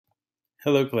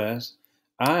Hello, class.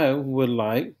 I would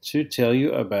like to tell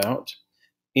you about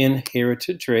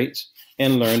inherited traits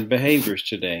and learned behaviors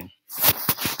today.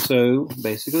 So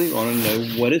basically, you want to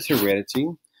know what is heredity?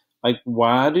 Like,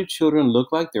 why do children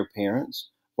look like their parents?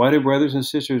 Why do brothers and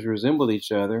sisters resemble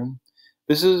each other?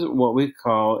 This is what we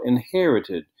call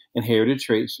inherited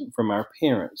traits from our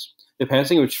parents. The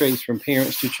passing of traits from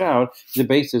parents to child is the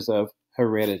basis of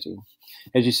heredity.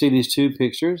 As you see these two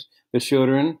pictures, the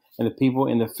children and the people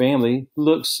in the family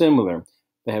look similar.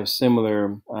 They have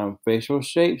similar facial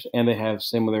shapes and they have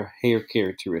similar hair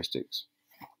characteristics.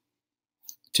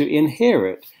 To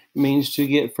inherit means to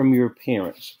get from your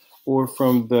parents or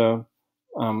from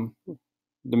um,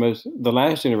 the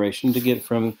last generation to get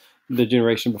from the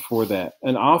generation before that.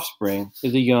 An offspring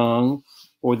is a young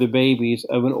or the babies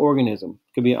of an organism.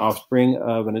 It could be an offspring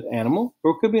of an animal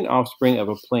or it could be an offspring of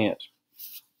a plant.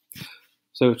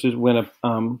 So it's just when a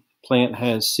plant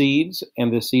has seeds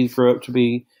and the seeds grow up to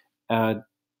be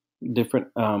different,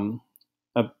 an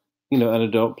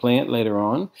adult plant later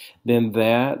on, then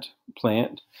that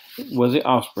plant was the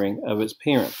offspring of its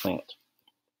parent plant.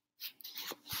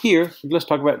 Here, let's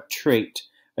talk about trait.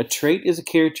 A trait is a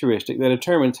characteristic that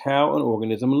determines how an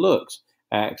organism looks,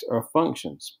 acts, or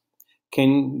functions.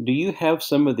 Do you have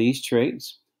some of these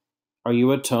traits? Are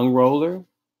you a tongue roller?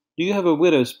 Do you have a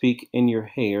widow's peak in your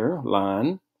hair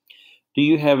line? Do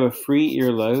you have a free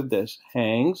earlobe that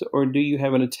hangs, or do you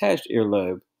have an attached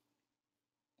earlobe?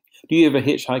 Do you have a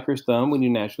hitchhiker's thumb when you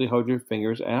naturally hold your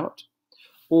fingers out?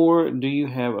 Or do you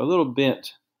have a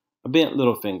bent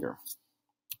little finger?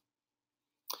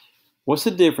 What's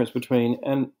the difference between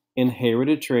an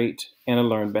inherited trait and a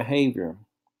learned behavior?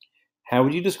 How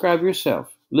would you describe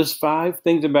yourself? List 5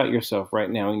 things about yourself right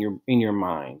now in your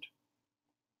mind.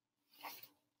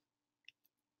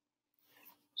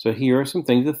 So here are some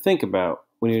things to think about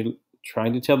when you're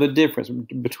trying to tell the difference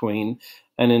between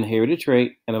an inherited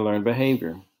trait and a learned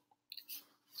behavior.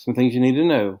 Some things you need to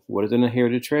know. What is an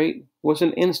inherited trait? What's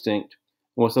an instinct?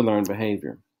 What's a learned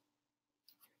behavior?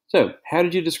 So, how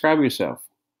did you describe yourself?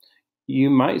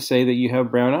 You might say that you have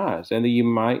brown eyes and that you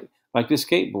might like to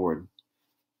skateboard.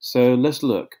 So let's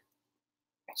look.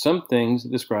 Some things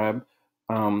describe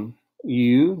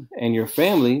you and your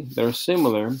family that are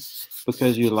similar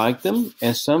because you like them,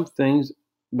 and some things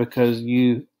because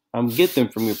you get them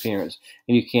from your parents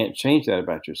and you can't change that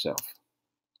about yourself.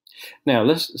 Now,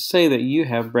 let's say that you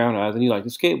have brown eyes and you like to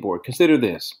skateboard. Consider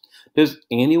this. Does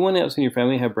anyone else in your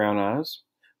family have brown eyes?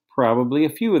 Probably a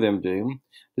few of them do.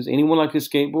 Does anyone like to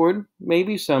skateboard?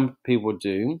 Maybe some people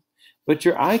do. But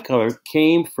your eye color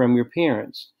came from your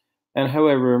parents. And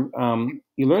however,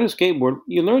 you learn to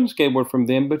skateboard from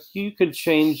them, but you could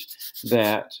change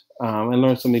that and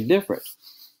learn something different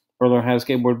or learn how to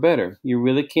skateboard better. You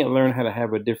really can't learn how to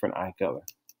have a different eye color.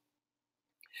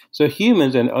 So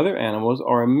humans and other animals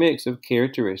are a mix of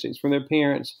characteristics from their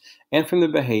parents and from the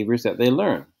behaviors that they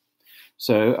learn.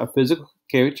 So a physical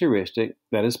characteristic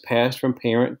that is passed from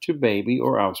parent to baby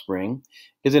or offspring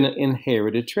is an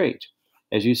inherited trait.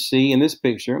 As you see in this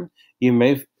picture, you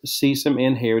may see some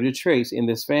inherited traits in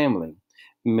this family.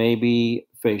 Maybe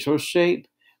facial shape,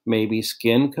 maybe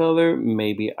skin color,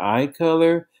 maybe eye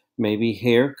color, maybe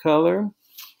hair color.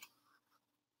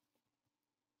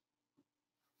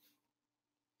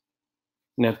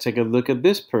 Now take a look at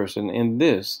this person in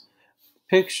this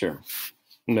picture.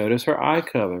 Notice her eye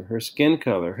color, her skin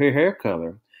color, her hair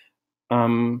color.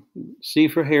 See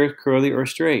if her hair is curly or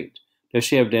straight. Does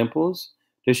she have dimples?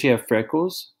 Does she have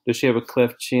freckles? Does she have a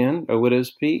cleft chin, a widow's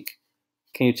peak?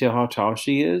 Can you tell how tall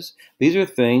she is? These are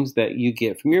things that you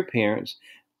get from your parents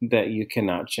that you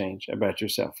cannot change about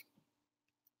yourself.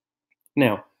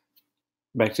 Now,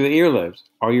 back to the earlobes.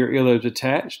 Are your earlobes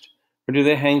attached or do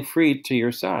they hang free to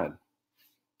your side?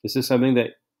 This is something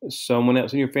that someone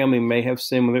else in your family may have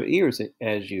similar ears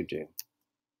as you do.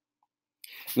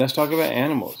 Let's talk about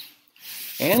animals.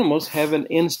 Animals have an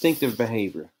instinctive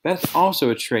behavior. That's also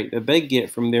a trait that they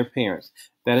get from their parents.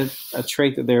 That is a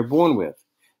trait that they're born with.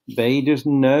 They just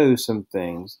know some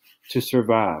things to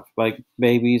survive, like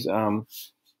babies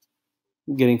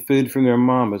getting food from their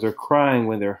mamas or crying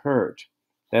when they're hurt.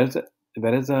 That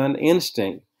is an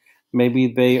instinct. Maybe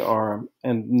they are,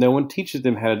 and no one teaches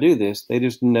them how to do this. They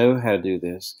just know how to do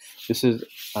this. This is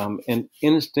an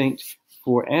instinct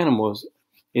for animals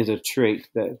is a trait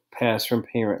that passed from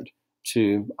parent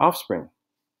to offspring.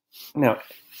 Now,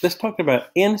 let's talk about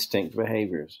instinct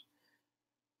behaviors.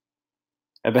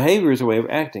 A behavior is a way of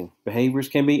acting. Behaviors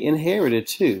can be inherited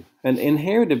too. An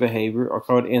inherited behavior are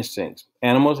called instincts.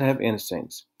 Animals have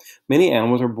instincts. Many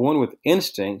animals are born with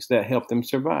instincts that help them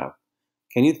survive.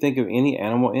 Can you think of any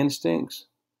animal instincts?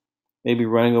 Maybe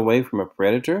running away from a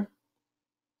predator?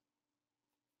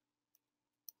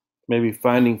 Maybe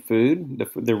finding food,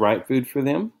 the right food for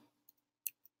them.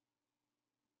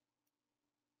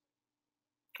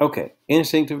 Okay,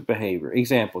 instinctive behavior.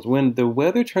 Examples. When the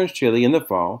weather turns chilly in the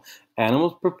fall,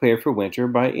 animals prepare for winter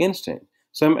by instinct.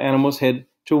 Some animals head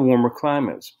to warmer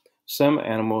climates. Some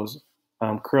animals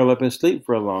curl up and sleep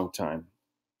for a long time.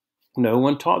 No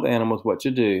one taught the animals what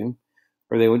to do,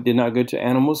 or they did not go to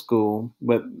animal school,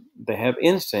 but they have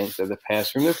instincts that they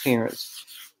pass from their parents,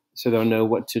 so they'll know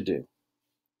what to do.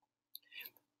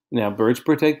 Now, birds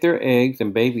protect their eggs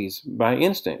and babies by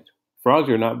instinct. Frogs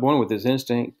are not born with this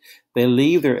instinct. They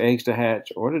leave their eggs to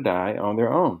hatch or to die on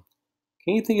their own.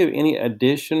 Can you think of any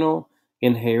additional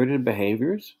inherited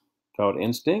behaviors called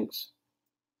instincts?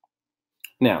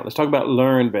 Now, let's talk about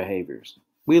learned behaviors.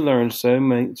 We learn so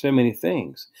many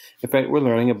things. In fact, we're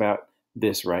learning about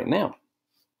this right now.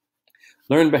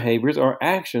 Learned behaviors are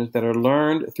actions that are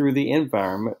learned through the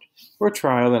environment or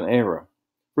trial and error.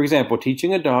 For example,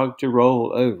 teaching a dog to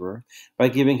roll over by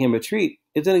giving him a treat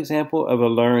is an example of a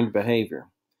learned behavior.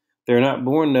 They're not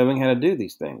born knowing how to do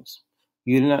these things.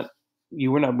 You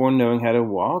were not born knowing how to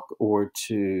walk or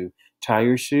to tie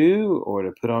your shoe or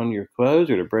to put on your clothes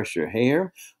or to brush your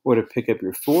hair or to pick up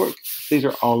your fork. These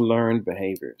are all learned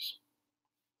behaviors.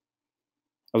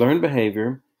 A learned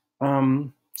behavior.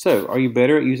 So, are you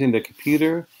better at using the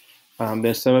computer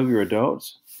than some of your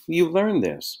adults? You've learned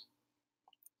this.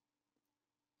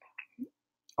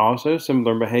 Also, some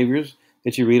learned behaviors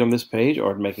that you read on this page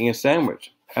are making a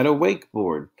sandwich, how to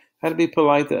wakeboard, how to be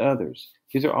polite to others.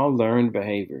 These are all learned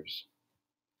behaviors.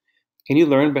 Can you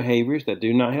learn behaviors that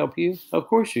do not help you? Of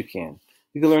course you can.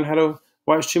 You can learn how to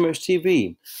watch too much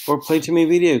TV, or play too many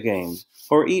video games,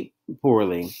 or eat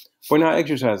poorly, or not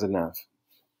exercise enough,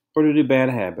 or to do bad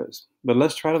habits. But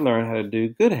let's try to learn how to do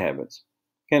good habits.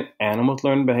 Can animals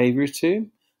learn behaviors too?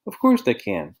 Of course they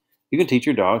can. You can teach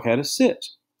your dog how to sit.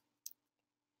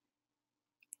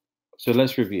 So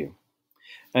let's review.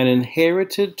 An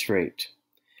inherited trait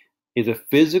is a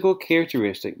physical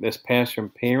characteristic that's passed from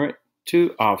parent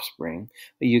to offspring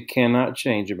that you cannot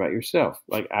change about yourself.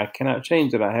 Like I cannot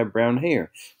change that I have brown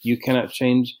hair. You cannot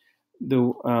change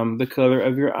the color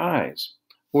of your eyes,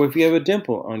 or if you have a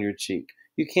dimple on your cheek,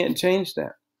 you can't change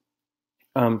that.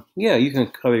 Yeah, you can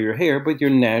color your hair, but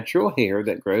your natural hair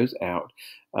that grows out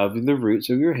of the roots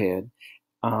of your head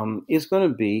is going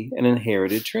to be an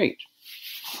inherited trait.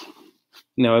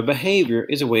 Now, a behavior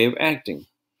is a way of acting.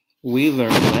 We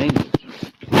learn language.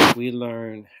 We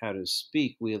learn how to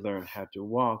speak. We learn how to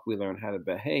walk. We learn how to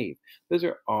behave. Those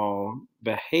are all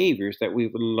behaviors that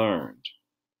we've learned.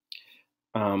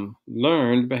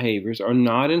 Learned behaviors are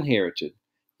not inherited,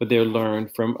 but they're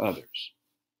learned from others.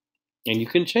 And you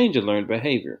can change a learned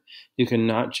behavior. You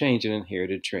cannot change an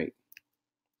inherited trait.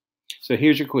 So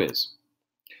here's your quiz.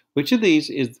 Which of these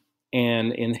is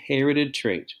an inherited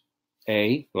trait?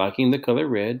 A, liking the color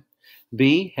red.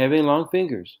 B, having long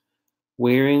fingers.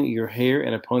 Wearing your hair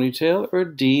in a ponytail. Or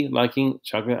D, liking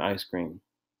chocolate ice cream.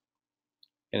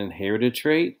 An inherited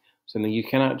trait, something you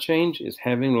cannot change, is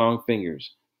having long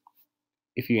fingers.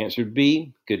 If you answered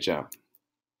B, good job.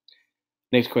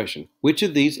 Next question. Which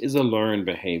of these is a learned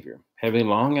behavior? Having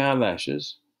long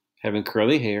eyelashes, having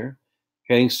curly hair,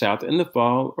 heading south in the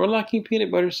fall, or liking peanut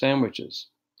butter sandwiches?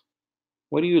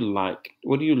 What do you like?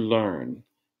 What do you learn?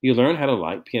 You learn how to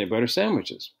like peanut butter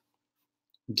sandwiches.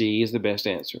 D is the best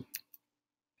answer.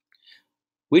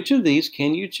 Which of these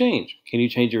can you change? Can you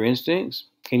change your instincts?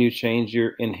 Can you change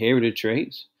your inherited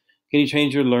traits? Can you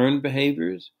change your learned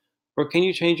behaviors? Or can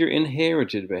you change your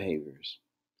inherited behaviors?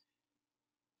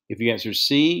 If you answer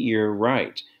C, you're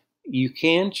right. You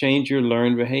can change your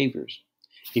learned behaviors.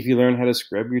 If you learn how to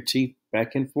scrub your teeth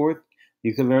back and forth,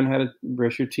 you can learn how to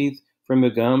brush your teeth from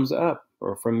the gums up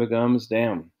or from the gums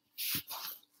down.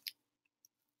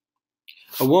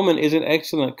 A woman is an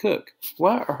excellent cook.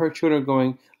 Why are her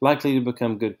children likely to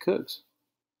become good cooks?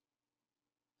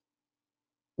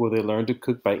 Will they learn to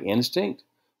cook by instinct?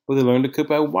 Will they learn to cook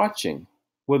by watching?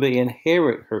 Will they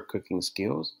inherit her cooking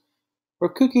skills? Or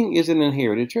cooking is an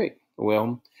inherited trait?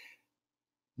 Well,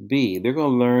 B, they're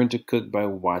going to learn to cook by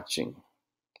watching.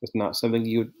 It's not something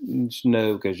you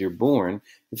know because you're born.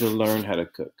 It's to learn how to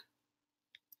cook.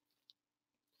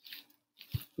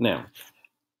 Now,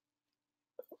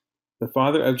 the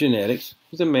father of genetics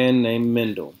was a man named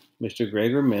Mendel, Mr.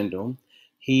 Gregor Mendel.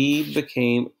 He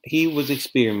was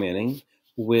experimenting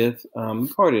with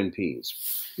garden peas.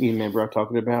 You remember I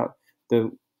talked about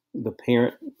the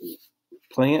parent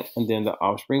plant and then the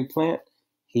offspring plant.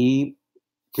 He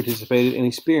participated in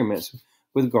experiments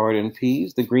with garden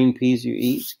peas, the green peas you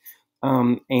eat,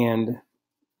 and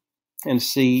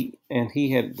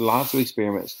he had lots of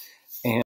experiments